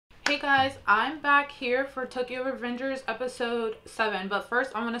Hey guys, I'm back here for Tokyo Revengers episode 7, but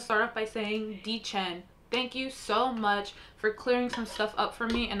first I'm going to start off by saying D-Chen, thank you so much for clearing some stuff up for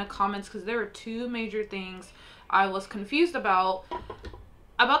me in the comments, because there were two major things I was confused about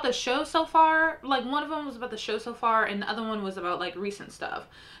the show so far. Like, one of them was about the show so far and the other one was about like recent stuff.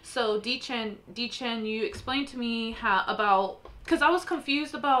 So D-Chen, you explained to me because I was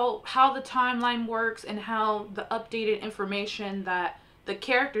confused about how the timeline works and how the updated information that the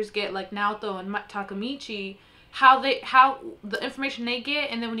characters get, like Naoto and Takamichi, how the information they get,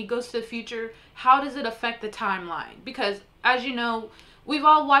 and then when he goes to the future, how does it affect the timeline? Because as you know, we've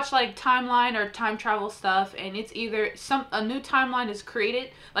all watched like timeline or time travel stuff, and it's either a new timeline is created.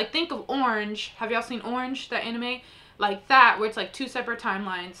 Like, think of Orange. Have y'all seen Orange, that anime? Like that, where it's like two separate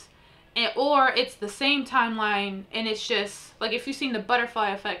timelines. Or it's the same timeline, and it's just like, if you've seen the butterfly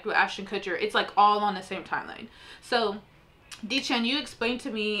effect with Ashton Kutcher, it's like all on the same timeline. So D-Chen, you explained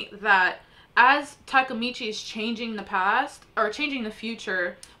to me that as Takamichi is changing the past or changing the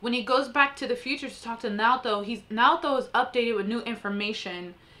future, when he goes back to the future to talk to Naoto, Naoto is updated with new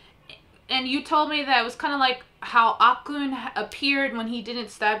information. And you told me that it was kind of like how Akun appeared when he didn't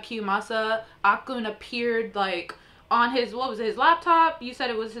stab Kiyomasa. Akun appeared like on his, what was it, his laptop? You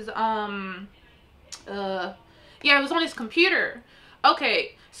said it was his yeah, it was on his computer.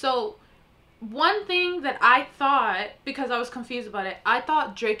 Okay, so one thing that I thought, because I was confused about it, I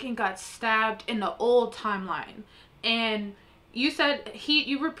thought Draken got stabbed in the old timeline. And you said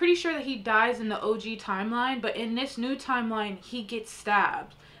you were pretty sure that he dies in the OG timeline, but in this new timeline, he gets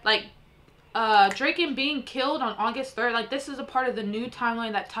stabbed. Like, Draken being killed on August 3rd, like, this is a part of the new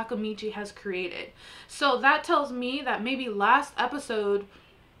timeline that Takamichi has created. So that tells me that maybe last episode,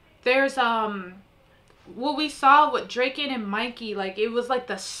 there's, what we saw with Draken and Mikey, like, it was like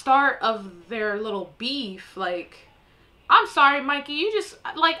the start of their little beef. Like, I'm sorry, Mikey, you just,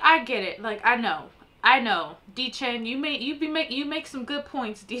 like, I get it. Like, I know. D-Chen, you make some good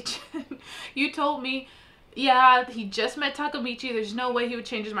points, D-Chen. You told me, yeah, he just met Takamichi, there's no way he would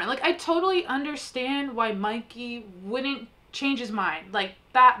change his mind. Like, I totally understand why Mikey wouldn't change his mind. Like,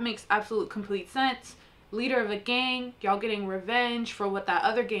 that makes absolute complete sense. Leader of a gang, y'all getting revenge for what that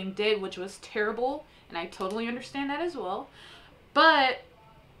other gang did, which was terrible. And I totally understand that as well. But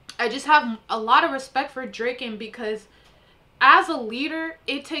I just have a lot of respect for Draken, because as a leader,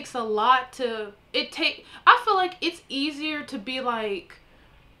 it takes a lot to... I feel like it's easier to be like,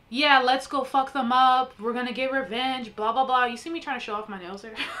 yeah, let's go fuck them up. We're gonna get revenge, blah, blah, blah. You see me trying to show off my nails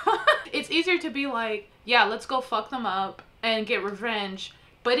there? It's easier to be like, yeah, let's go fuck them up and get revenge.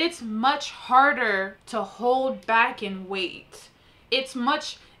 But it's much harder to hold back and wait. It's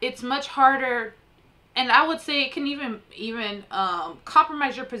much harder. And I would say it can even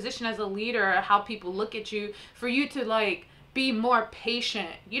compromise your position as a leader, how people look at you, for you to like be more patient.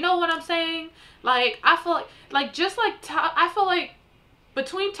 You know what I'm saying? Like, I feel like just like I feel like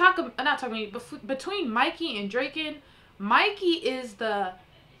between between Mikey and Draken, Mikey is the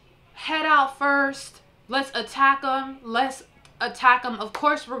head out first. Let's attack them. Of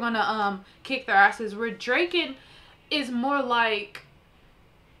course, we're gonna kick their asses. Where Draken is more like,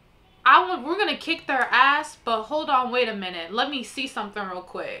 we're gonna kick their ass, but hold on, wait a minute. Let me see something real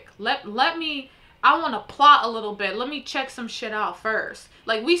quick. I want to plot a little bit. Let me check some shit out first.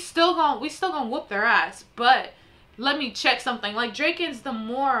 Like, we still gonna whoop their ass, but let me check something. Like, Draken's the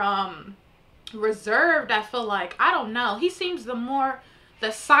more reserved, I feel like. I don't know. He seems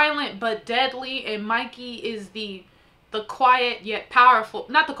the silent but deadly, and Mikey is the quiet yet powerful.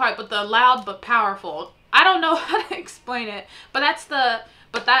 Not the quiet, but the loud but powerful. I don't know how to explain it, but that's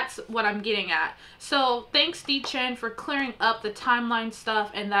what I'm getting at. So thanks, D-Chen, for clearing up the timeline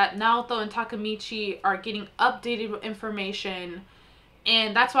stuff, and that Naoto and Takamichi are getting updated with information.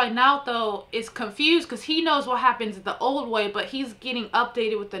 And that's why Naoto is confused, because he knows what happens the old way, but he's getting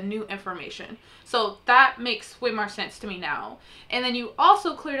updated with the new information. So that makes way more sense to me now. And then you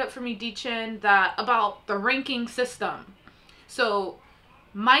also cleared up for me, D-Chen, that about the ranking system. So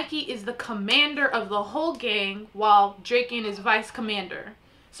Mikey is the commander of the whole gang, while Draken is vice commander.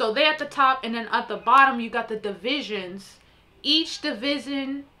 So they at the top, and then at the bottom you got the divisions. Each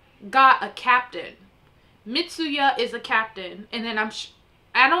division got a captain. Mitsuya is a captain, and then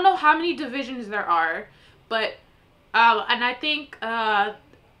I don't know how many divisions there are, but and I think I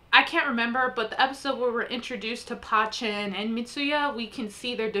can't remember, but the episode where we're introduced to Pachin and Mitsuya, we can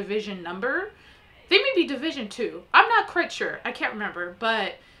see their division number. They may be division 2. I'm not quite sure. I can't remember,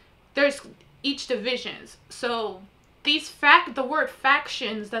 but there's each divisions. So the word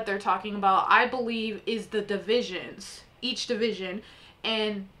factions that they're talking about, I believe, is the divisions. Each division.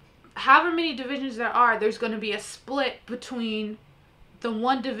 And however many divisions there are, there's going to be a split between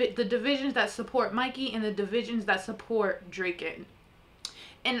the divisions that support Mikey and the divisions that support Draken.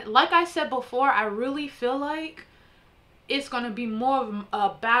 And like I said before, I really feel like it's gonna be more of a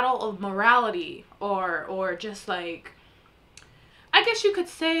battle of morality, or just like, I guess you could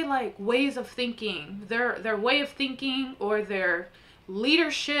say, like, ways of thinking. Their way of thinking, or their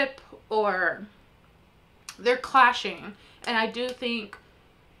leadership, or they're clashing. And I do think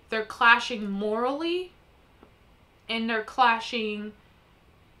they're clashing morally, and they're clashing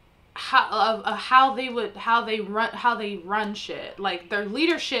how they run shit. Like their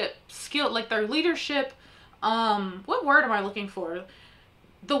leadership skill, like their leadership, what word am I looking for?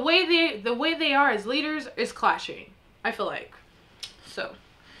 The way they are as leaders is clashing, I feel like. So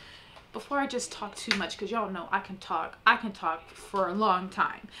before I just talk too much, because y'all know I can talk for a long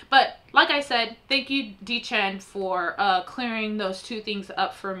time. But like I said, thank you, D-Chen, for clearing those two things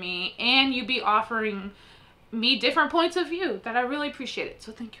up for me, and you be offering me different points of view that I really appreciate it.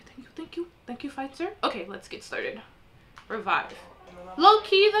 So thank you, fight sir. Okay, let's get started. Revive. Low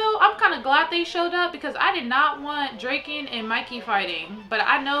key though, I'm kind of glad they showed up, because I did not want Draken and Mikey fighting, but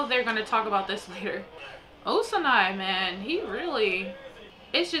I know they're gonna talk about this later. Osanai, man, he really,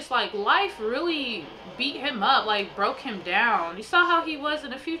 it's just like life really beat him up, like broke him down. You saw how he was in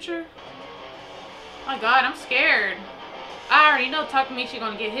the future? My god, I'm scared. I already know Takamichi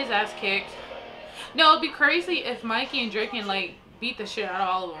gonna get his ass kicked. No, it'd be crazy if Mikey and Draken like beat the shit out of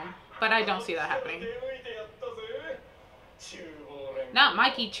all of them, but I don't see that happening. Not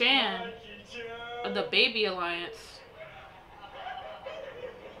Mikey Chan of the Baby Alliance.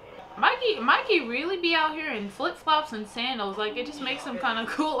 Mikey really be out here in flip-flops and sandals. Like, it just makes him kind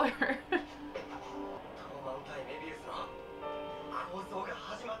of cooler.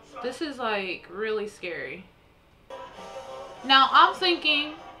 This is like really scary. Now I'm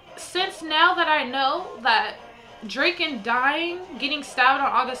thinking, since now that I know that Draken dying, getting stabbed on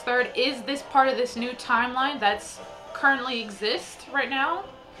August 3rd is this part of this new timeline that's currently exists right now,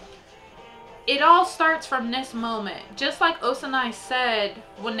 it all starts from this moment. Just like Osanai said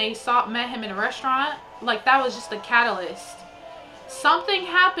when they met him in a restaurant, like that was just a catalyst. Something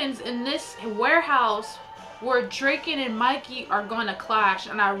happens in this warehouse where Draken and Mikey are going to clash,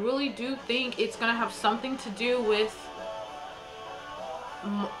 and I really do think it's going to have something to do with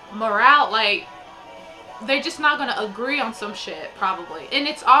morale. Like, they're just not going to agree on some shit, probably. And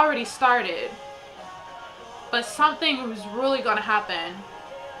it's already started. But something is really going to happen.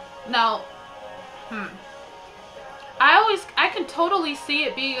 Now, I can totally see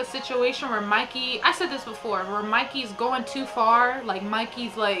it being a situation where Mikey, I said this before, where Mikey's going too far. Like,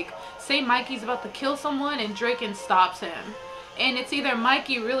 Mikey's like, say Mikey's about to kill someone and Draken stops him. And it's either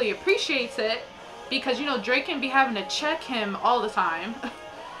Mikey really appreciates it, because, you know, Draken be having to check him all the time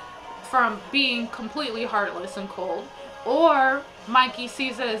from being completely heartless and cold. Or Mikey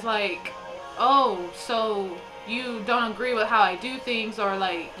sees it as like, oh, so you don't agree with how I do things, or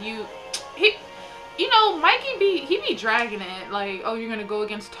like you know, Mikey he be dragging it. Like, oh, you're gonna go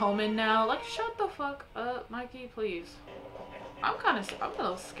against Toman now? Like, shut the fuck up, Mikey, please. I'm a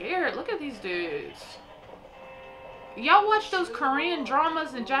little scared. Look at these dudes. Y'all watch those Korean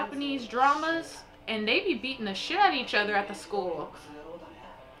dramas and Japanese dramas, and they be beating the shit out of each other at the school.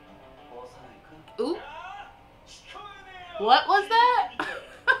 Ooh. What was that?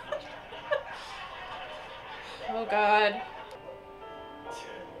 Oh god.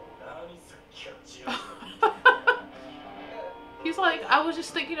 He's like, I was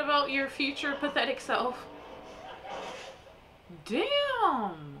just thinking about your future pathetic self.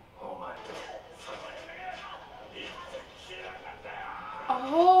 Damn.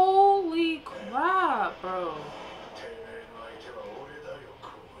 Holy crap, bro.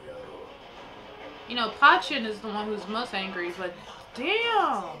 You know, Pachin is the one who's most angry, but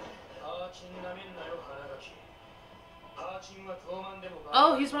damn.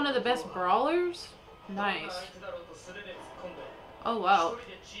 Oh, he's one of the best brawlers? Nice. Oh, wow.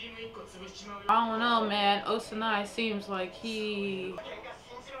 I don't know, man. Osanai seems like he...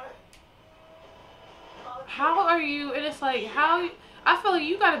 How are you... And it's like, how... I feel like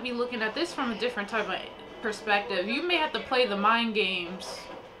you gotta be looking at this from a different type of perspective. You may have to play the mind games.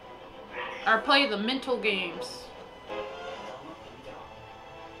 Or play the mental games.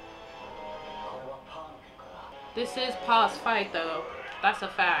 This is Pa's fight, though. That's a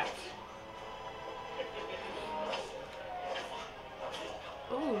fact.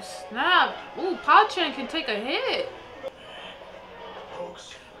 Ooh, snap. Ooh, Pachin can take a hit.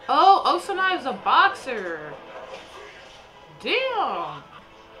 Oh, Osanai is a boxer. Damn.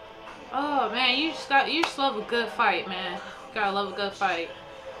 Oh, man, you just love a good fight, man. You gotta love a good fight.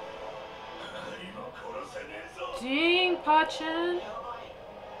 Dang, Pachin.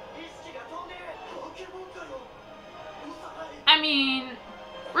 mean,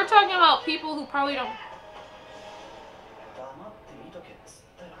 we're talking about people who probably don't.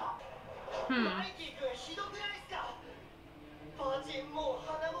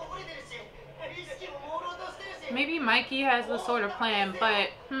 Maybe Mikey has the sort of plan,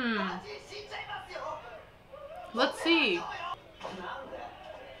 but let's see.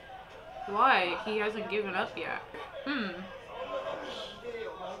 Why? He hasn't given up yet.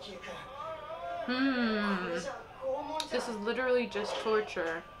 This is literally just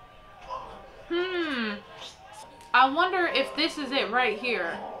torture. I wonder if this is it right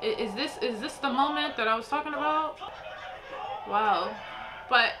here. Is this the moment that I was talking about? Wow.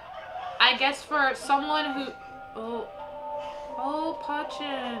 But I guess for someone who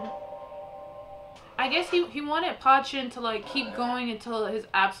Pachin. I guess he wanted Pachin to like keep going until his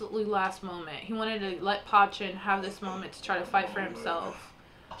absolutely last moment. He wanted to let Pachin have this moment to try to fight for himself.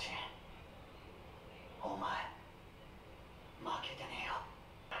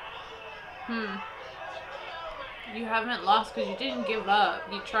 You haven't lost because you didn't give up.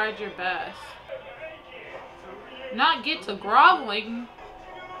 You tried your best. Not get to groveling.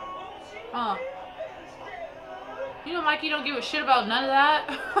 Huh. You know Mikey don't give a shit about none of that.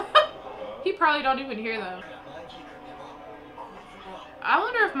 He probably don't even hear them. I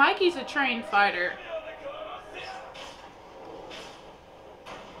wonder if Mikey's a trained fighter.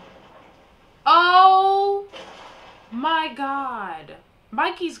 Oh my god.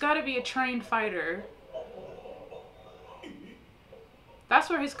 Mikey's gotta be a trained fighter. That's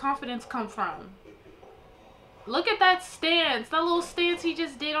where his confidence comes from. Look at that stance. That little stance he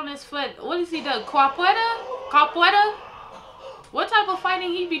just did on his foot. What has he done? Capoeira? Capoeira? What type of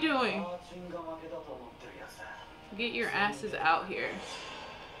fighting he be doing? Get your asses out here.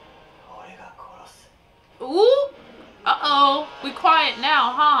 Ooh! Uh-oh. We quiet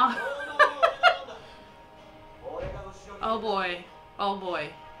now, huh? Oh boy. Oh boy.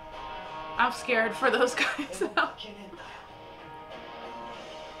 I'm scared for those guys now.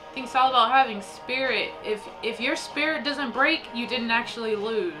 I think it's all about having spirit. If your spirit doesn't break, you didn't actually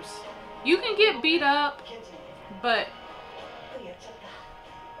lose. You can get beat up, but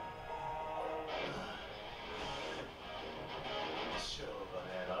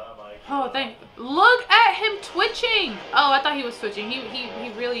oh, look at him twitching. Oh, I thought he was twitching.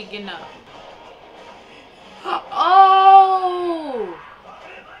 He really getting up. Oh!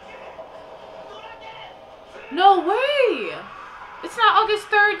 No way! It's not August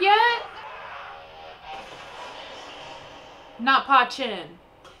 3rd yet? Not Pachin.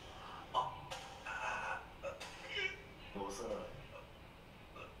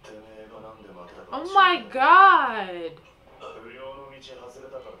 Oh my god!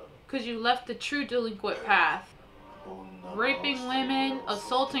 Because you left the true delinquent path. Raping women,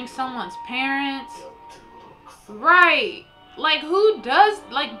 assaulting someone's parents. Right! Like, who does,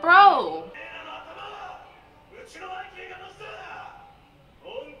 like, bro?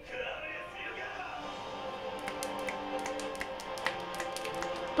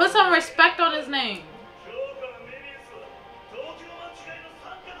 Put some respect on his name.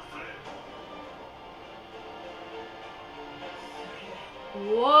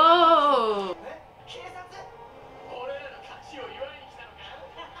 Whoa!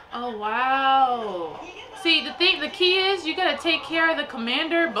 Oh wow! See, the key is you gotta take care of the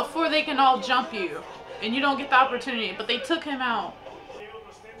commander before they can all jump you, and you don't get the opportunity. But they took him out.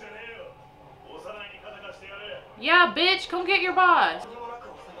 Yeah, bitch, come get your boss.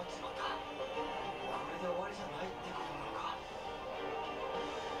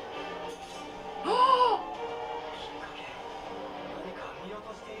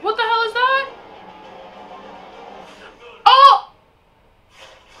 What the hell is that? Oh!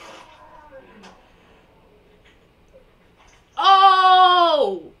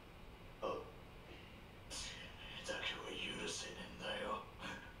 Oh!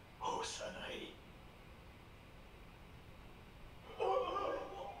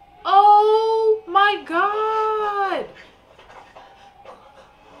 Oh my god!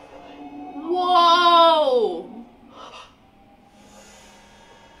 Whoa!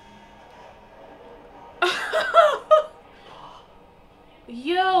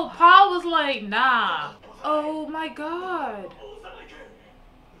 Yo, Pa was like, nah. Oh my god.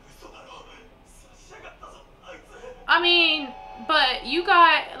 I mean, but you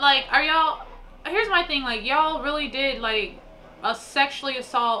got, like, are y'all, here's my thing, like, y'all really did, like, sexually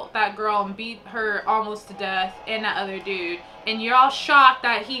assault that girl and beat her almost to death and that other dude. And you're all shocked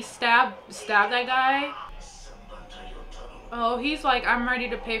that he stabbed that guy? Oh, he's like, I'm ready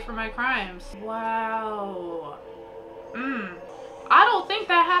to pay for my crimes. Wow. I don't think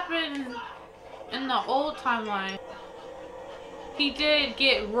that happened in the old timeline. He did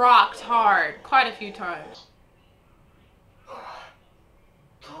get rocked hard quite a few times.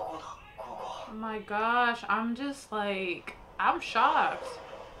 Oh my gosh, I'm just like, I'm shocked.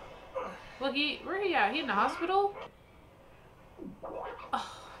 Well, where he at? He in the hospital?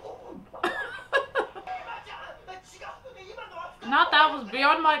 Oh. Not that was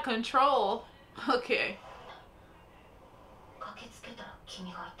beyond my control. Okay.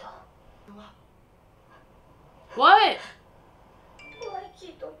 What?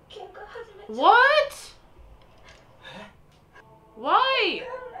 What? Why?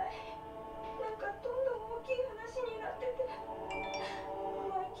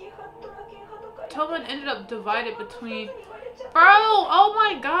 Tobin ended up divided between... Bro, oh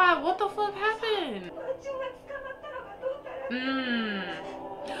my god, what the fuck happened?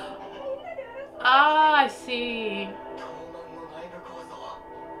 Ah, I see.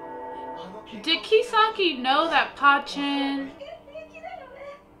 Did Kisaki know that Pachin...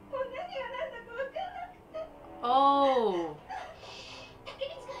 Oh.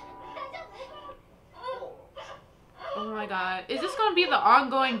 Oh my god. Is this gonna be the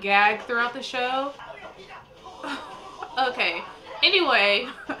ongoing gag throughout the show? Okay. Anyways,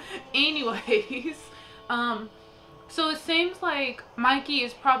 so it seems like Mikey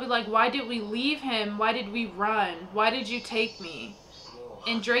is probably like, why did we leave him? Why did we run? Why did you take me?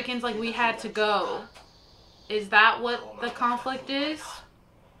 And Draken's like, we had to go. Is that what the conflict is?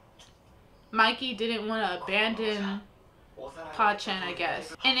 Mikey didn't want to abandon Pachin, I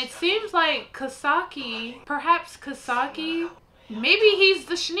guess. And it seems like Kasaki, perhaps Kasaki, maybe he's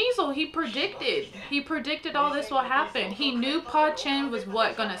the Schneasel he predicted. He predicted all this will happen. He knew Pachin was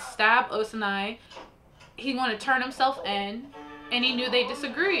gonna stab Osanai. He wanted to turn himself in, and he knew they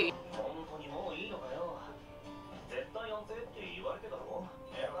disagreed.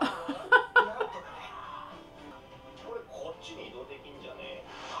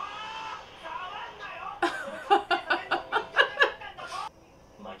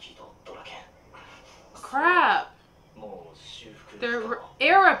 Crap. They're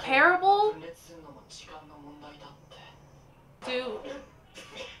irreparable? Dude.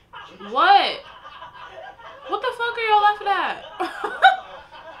 What? What the fuck are y'all laughing at?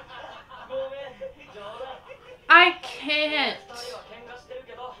 I can't.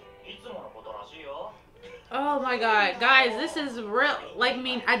 Oh my god. Guys, this is real. Like, I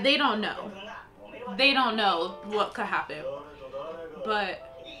mean, they don't know. They don't know what could happen. But...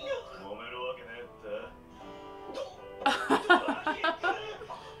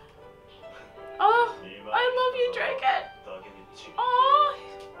 Oh, I love you, Draken. Oh,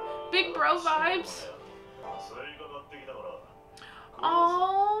 big bro vibes.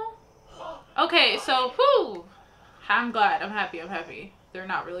 Oh. Okay, so whew. I'm glad. I'm happy. They're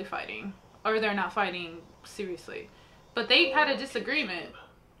not really fighting, or they're not fighting seriously, but they had a disagreement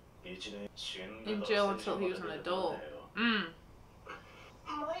in jail until he was an adult.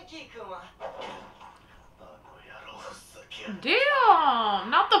 Damn,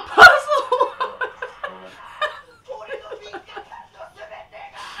 not the puzzle.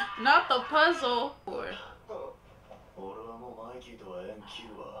 Not the puzzle.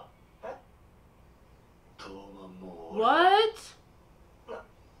 What?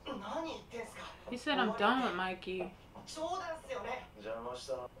 He said I'm done with Mikey.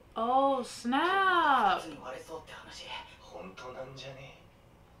 Oh, snap.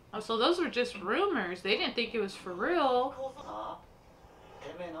 Oh, so those were just rumors. They didn't think it was for real.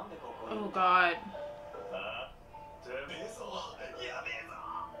 Oh, God.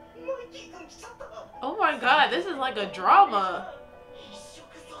 Oh, my God. This is like a drama.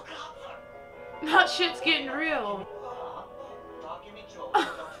 Not shit's getting real.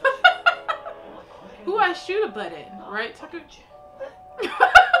 Who I shoot a butt in, right, Tucker?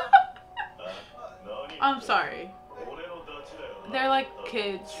 I'm sorry. They're like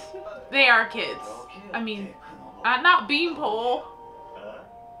kids. They are kids. I mean, not beanpole.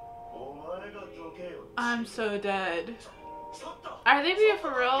 I'm so dead. Are they being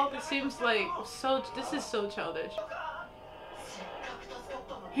for real? This seems like this is so childish.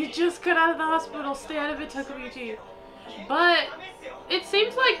 He just got out of the hospital. Stay out of it, Takamichi. But it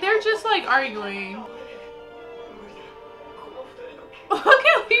seems like they're just like arguing. Look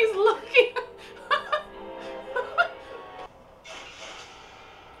how he's looking.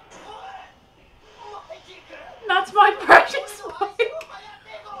 That's my precious Mike.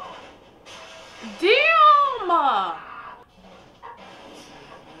 Damn.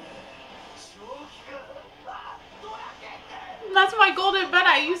 That's my golden bed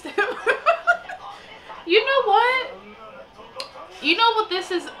I used to have. You know what? You know what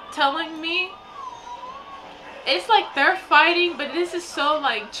this is telling me? It's like they're fighting, but this is so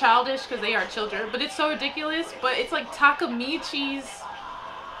like childish because they are children, but it's so ridiculous. But it's like the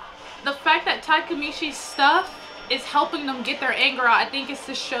fact that Takamichi's stuff is helping them get their anger out. I think it's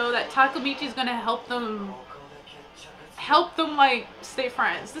to show that Takamichi's gonna help them like stay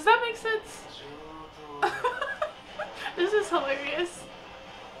friends. Does that make sense? This is hilarious.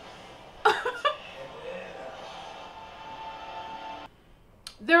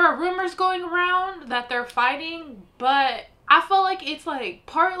 There are rumors going around that they're fighting, but I feel like it's like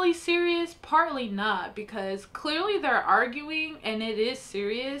partly serious, partly not, because clearly they're arguing and it is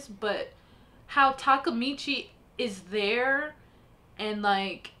serious, but how Takamichi is there and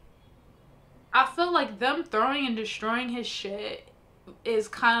like I feel like them throwing and destroying his shit is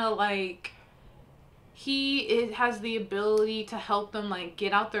kind of like has the ability to help them like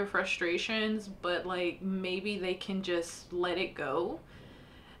get out their frustrations, but like maybe they can just let it go.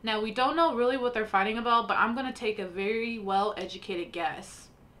 Now, we don't know really what they're fighting about, but I'm going to take a very well-educated guess.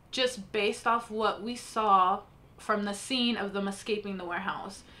 Just based off what we saw from the scene of them escaping the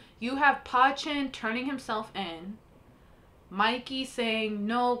warehouse. You have Pa-Chin turning himself in. Mikey saying,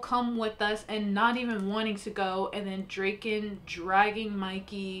 no, come with us, and not even wanting to go. And then Draken dragging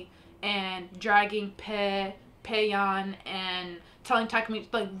Mikey and dragging Payan and telling Takamichi,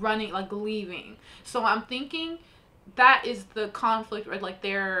 like, running, like, leaving. So I'm thinking that is the conflict, right? Like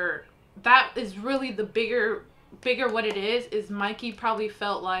that is really the bigger what it is Mikey probably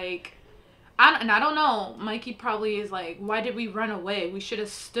felt like I don't know, Mikey probably is like, why did we run away? We should have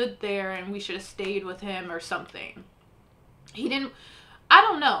stood there and we should have stayed with him or something. He didn't, I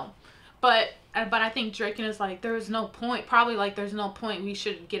don't know, but I think Draken is like, there's no point, probably like there's no point, we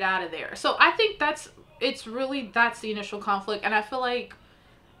should get out of there. So I think that's the initial conflict. And I feel like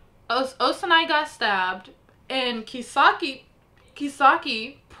Osanai got stabbed. And Kisaki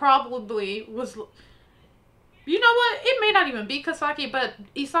probably was, you know what? It may not even be Kisaki, but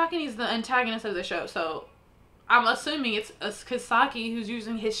Isaki is the antagonist of the show. So I'm assuming it's Kisaki who's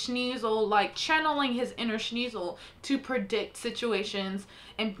using his Schneasel, like channeling his inner Schneasel to predict situations.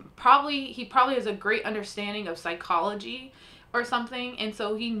 And he probably has a great understanding of psychology or something. And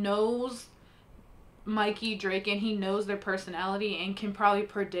so he knows Mikey, Drake, and he knows their personality and can probably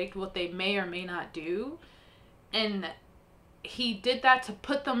predict what they may or may not do. And he did that to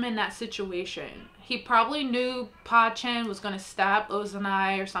put them in that situation. He probably knew Pa-Chin was going to stab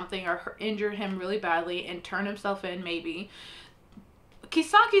Ozanai or something, or injure him really badly and turn himself in, maybe.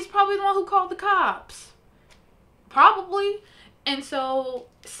 Kisaki's probably the one who called the cops. Probably. And so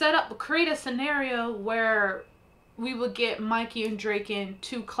create a scenario where we would get Mikey and Draken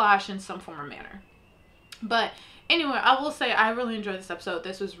to clash in some form or manner. But anyway, I will say I really enjoyed this episode.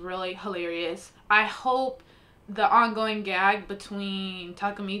 This was really hilarious. I hope the ongoing gag between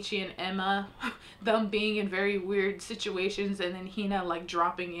Takamichi and Emma, them being in very weird situations and then Hina like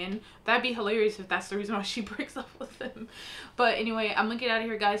dropping in, that'd be hilarious if that's the reason why she breaks up with him. But anyway, I'm gonna get out of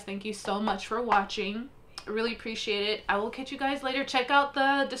here, guys. Thank you so much for watching. I really appreciate it. I will catch you guys later. Check out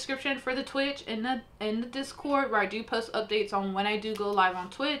the description for the Twitch and the Discord, where I do post updates on when I do go live on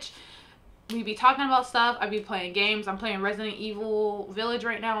Twitch. We be talking about stuff. I be playing games. I'm playing Resident Evil Village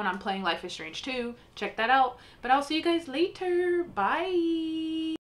right now, and I'm playing Life is Strange 2. Check that out. But I'll see you guys later. Bye.